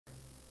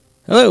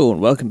Hello and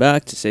welcome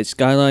back to City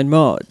Skyline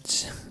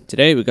Mods.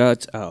 Today we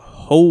got a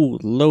whole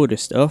load of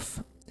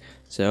stuff,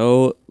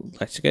 so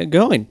let's get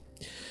going.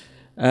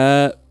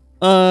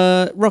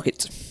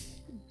 Rocket.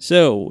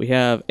 So we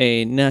have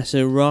a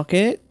NASA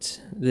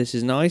rocket. This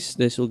is nice.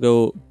 This will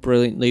go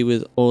brilliantly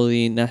with all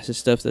the NASA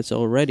stuff that's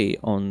already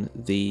on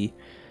the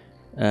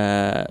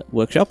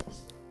workshop.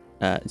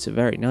 It's a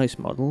very nice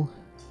model.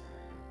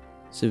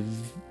 It's a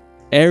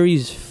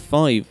Ares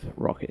 5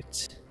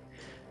 rocket.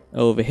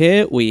 Over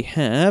here we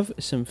have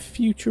some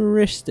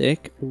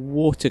futuristic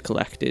water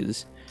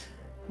collectors.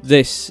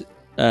 This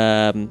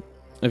I've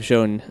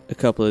shown a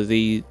couple of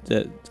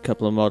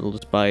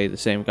models by the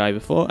same guy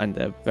before, and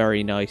they're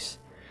very nice.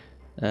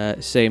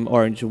 Same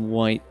orange and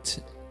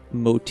white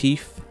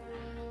motif.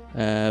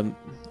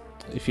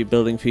 If you're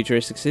building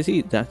futuristic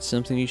city, that's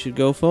something you should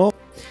go for.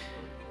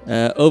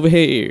 Over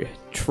here,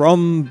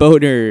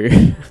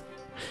 Tromboner.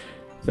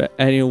 For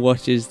anyone who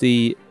watches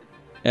the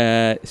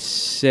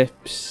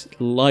Sips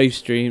live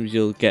streams,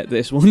 you'll get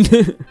this one.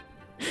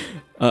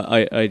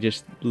 I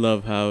just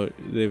love how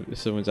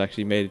someone's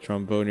actually made a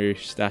tromboner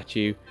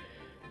statue.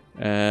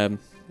 A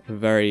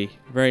very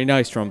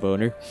nice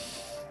tromboner.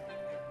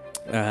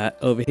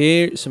 Over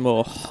here, some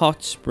more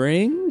hot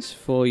springs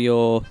for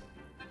your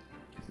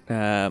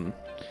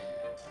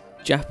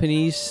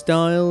Japanese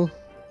style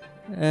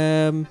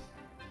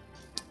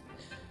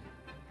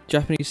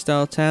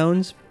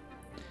towns.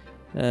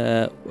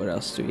 What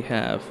else do we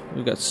have?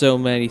 We've got so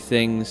many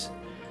things.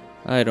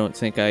 I don't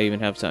think I even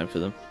have time for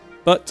them,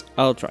 but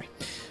I'll try.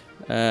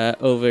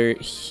 Over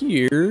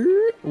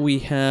here we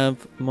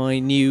have my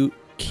new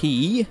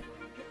Quay,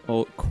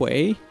 or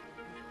Quay.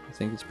 I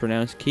think it's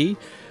pronounced Quay.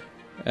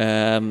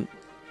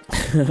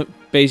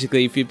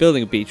 Basically, if you're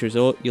building a beach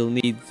resort, you'll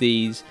need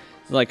these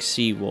like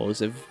seawalls.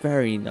 They're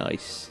very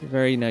nice,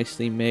 very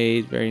nicely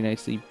made, very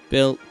nicely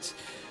built.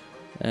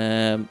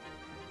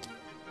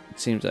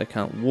 Seems I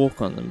can't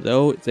walk on them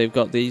though. They've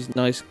got these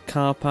nice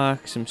car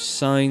parks, some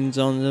signs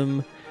on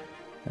them.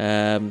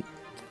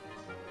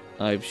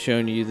 I've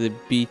shown you the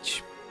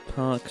beach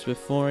parks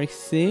before, I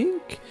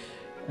think.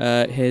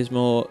 Here's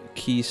more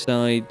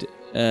quayside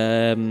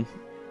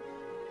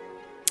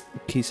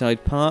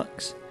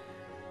parks.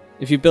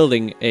 If you're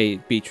building a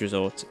beach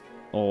resort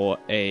or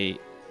a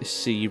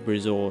seaside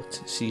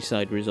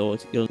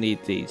resort, you'll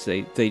need these.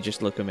 They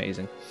just look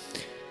amazing.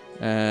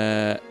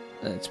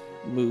 Let's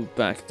move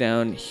back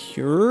down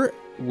here.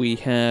 We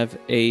have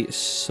a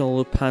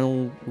solar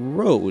panel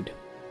road.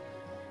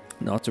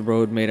 Not a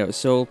road made out of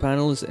solar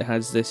panels. It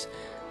has this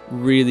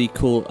really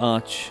cool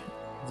arch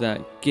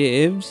that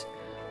gives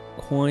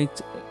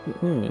quite...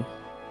 it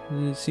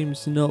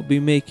seems to not be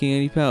making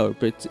any power,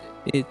 but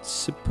it's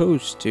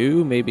supposed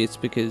to. Maybe it's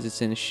because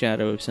it's in a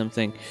shadow of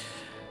something.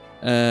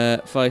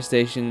 Fire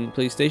station,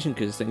 police station,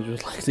 because things were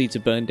likely to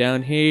burn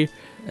down here.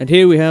 And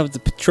here we have the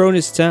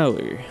Petronas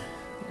Tower.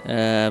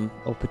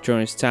 Or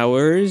Petronas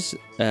Towers.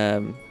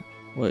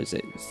 What is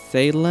it?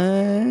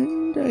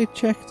 Thailand? I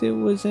checked it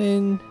was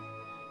in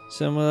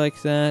somewhere like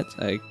that.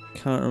 I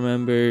can't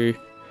remember.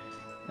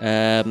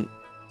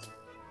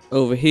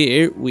 Over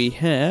here we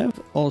have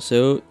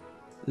also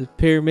the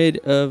Pyramid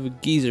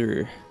of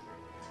Giza.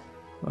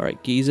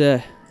 Alright,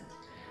 Giza.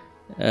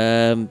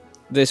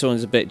 This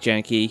one's a bit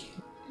janky.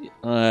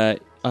 I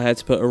had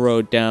to put a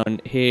road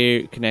down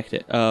here, connect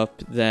it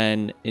up,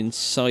 then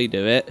inside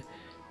of it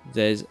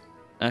there's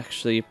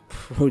actually a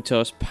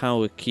Protoss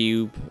power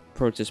cube,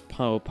 Protoss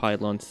power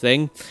pylon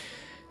thing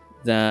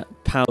that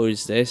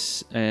powers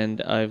this,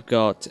 and I've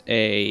got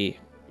a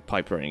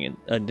pipe running in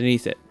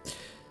underneath it.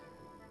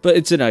 But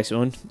it's a nice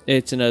one.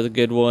 It's another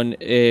good one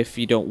if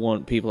you don't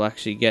want people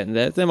actually getting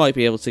there. They might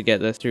be able to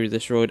get there through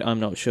this road, I'm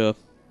not sure.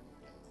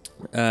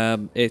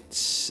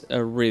 It's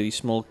a really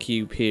small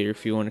cube here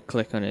if you want to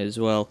click on it as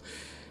well.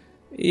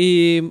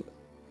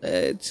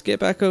 Let's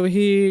get back over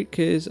here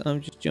because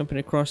I'm just jumping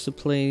across the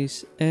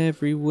place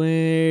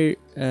everywhere.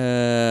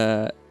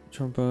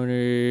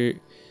 Tromboner.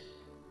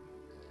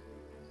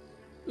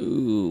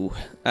 Ooh.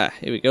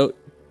 Here we go.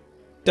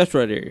 Dutch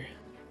rudder.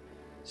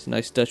 It's a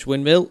nice Dutch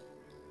windmill.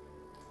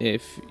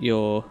 If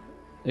you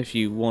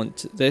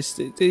want this,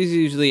 these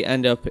usually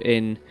end up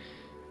in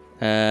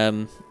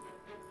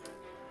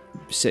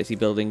city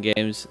building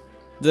games.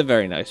 They're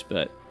very nice,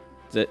 but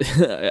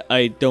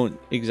I don't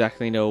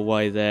exactly know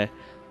why they're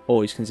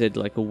always considered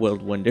like a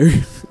world wonder.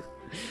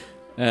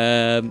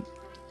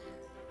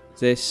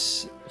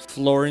 This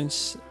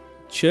Florence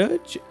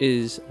church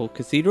or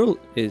cathedral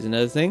is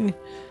another thing.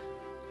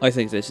 I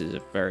think this is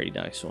a very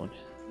nice one.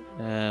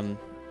 I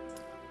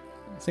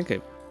think I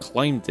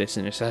climbed this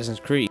in Assassin's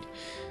Creed.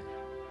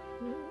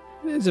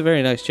 It's a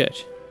very nice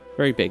church,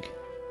 very big,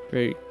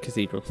 very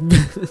cathedral.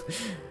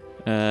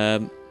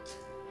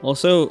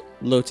 Also,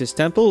 Lotus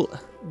Temple.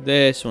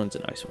 This one's a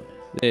nice one.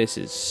 This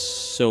is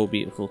so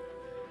beautiful.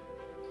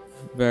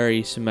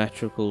 Very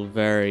symmetrical,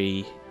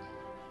 very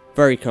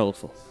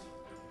colourful.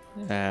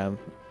 And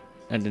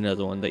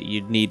another one that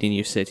you'd need in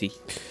your city.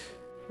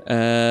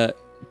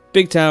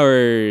 Big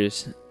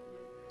towers.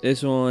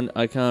 This one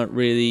I can't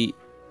really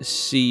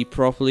see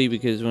properly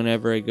because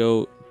whenever I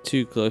go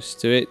too close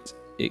to it,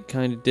 it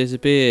kind of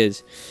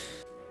disappears.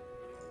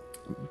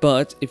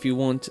 But if you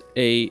want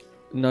a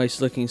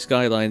nice looking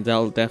skyline,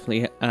 that'll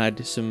definitely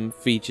add some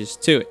features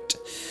to it.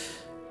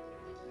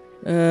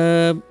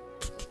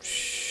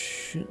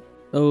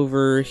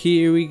 Over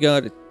here we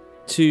got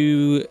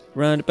 2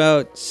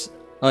 roundabouts.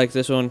 I like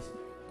this one.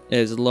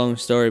 There's a long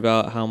story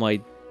about how my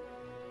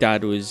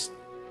dad was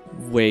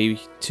way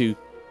too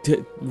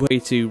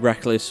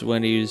reckless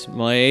when he was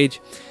my age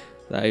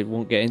that I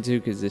won't get into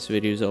because this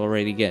video is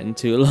already getting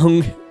too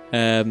long,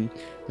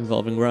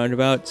 involving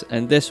roundabouts.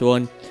 And this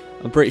one,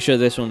 I'm pretty sure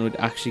this one would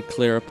actually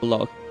clear up a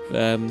lot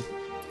of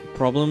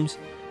problems,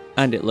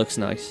 and it looks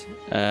nice.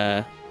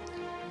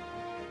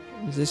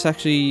 Is this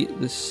actually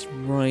this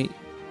right?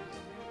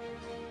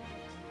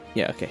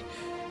 Yeah, okay.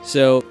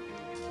 So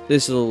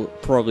this will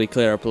probably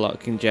clear up a lot of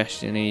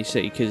congestion in your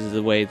city because of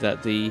the way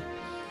that the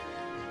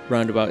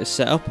roundabout is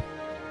set up.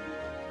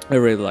 I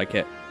really like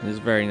it. It's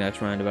a very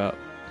nice roundabout,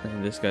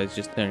 and this guy's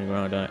just turning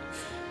around on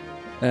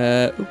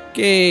it.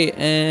 Okay,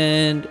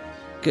 and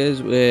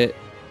because we're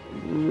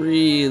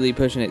really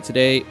pushing it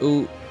today.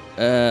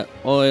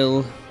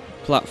 Oil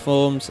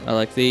platforms. I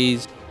like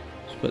these.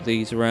 Just put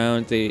these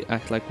around. They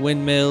act like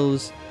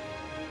windmills.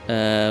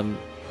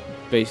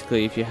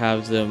 Basically, if you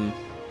have them,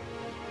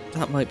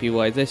 that might be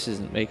why this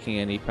isn't making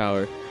any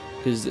power,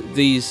 because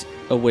these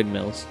are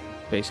windmills.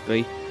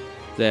 Basically,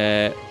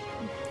 they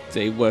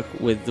work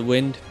with the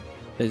wind.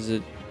 There's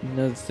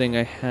another thing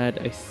I had,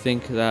 I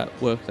think that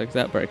worked like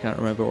that, but I can't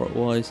remember what it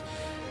was.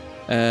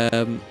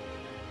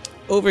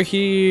 Over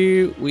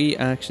here, we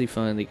actually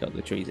finally got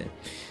the trees in.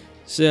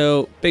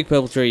 So, big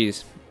purple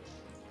trees.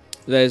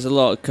 There's a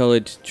lot of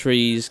coloured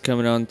trees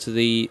coming onto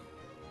the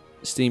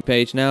Steam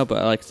page now,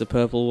 but I like the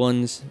purple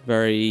ones.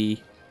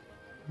 Very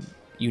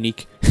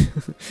unique.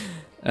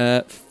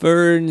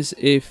 Ferns,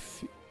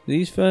 if...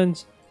 These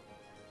ferns?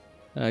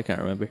 I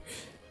can't remember.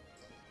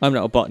 I'm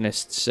not a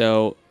botanist,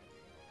 so...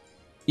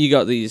 You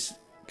got these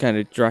kind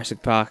of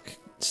Jurassic Park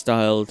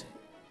styled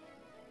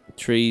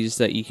trees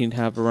that you can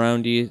have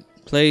around your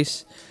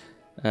place.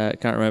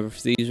 Can't remember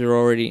if these are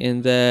already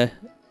in there.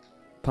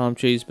 Palm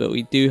trees, but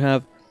we do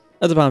have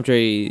other palm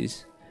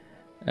trees.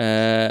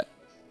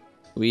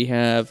 We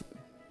have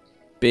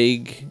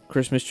big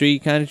Christmas tree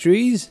kind of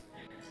trees,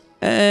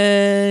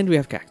 and we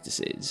have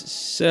cactuses.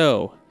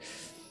 So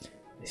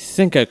I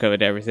think I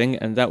covered everything,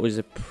 and that was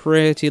a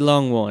pretty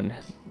long one.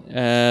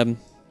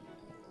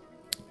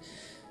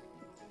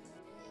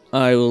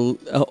 I will.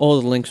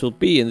 All the links will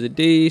be in the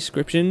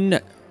description.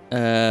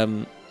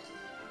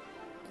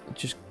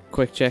 Just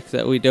quick check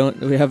that we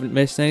haven't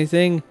missed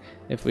anything.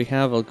 If we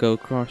have, I'll go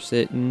across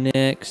it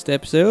next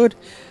episode.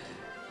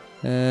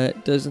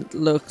 It doesn't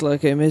look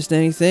like I missed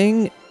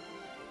anything.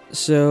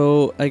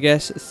 So I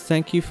guess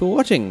thank you for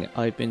watching.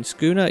 I've been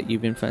Schooner.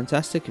 You've been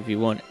fantastic. If you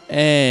want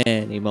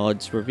any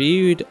mods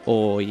reviewed,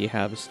 or you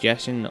have a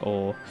suggestion,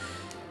 or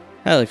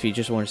hell, if you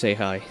just want to say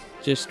hi,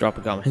 just drop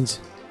a comment.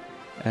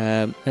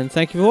 And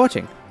thank you for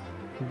watching.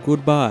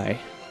 Goodbye.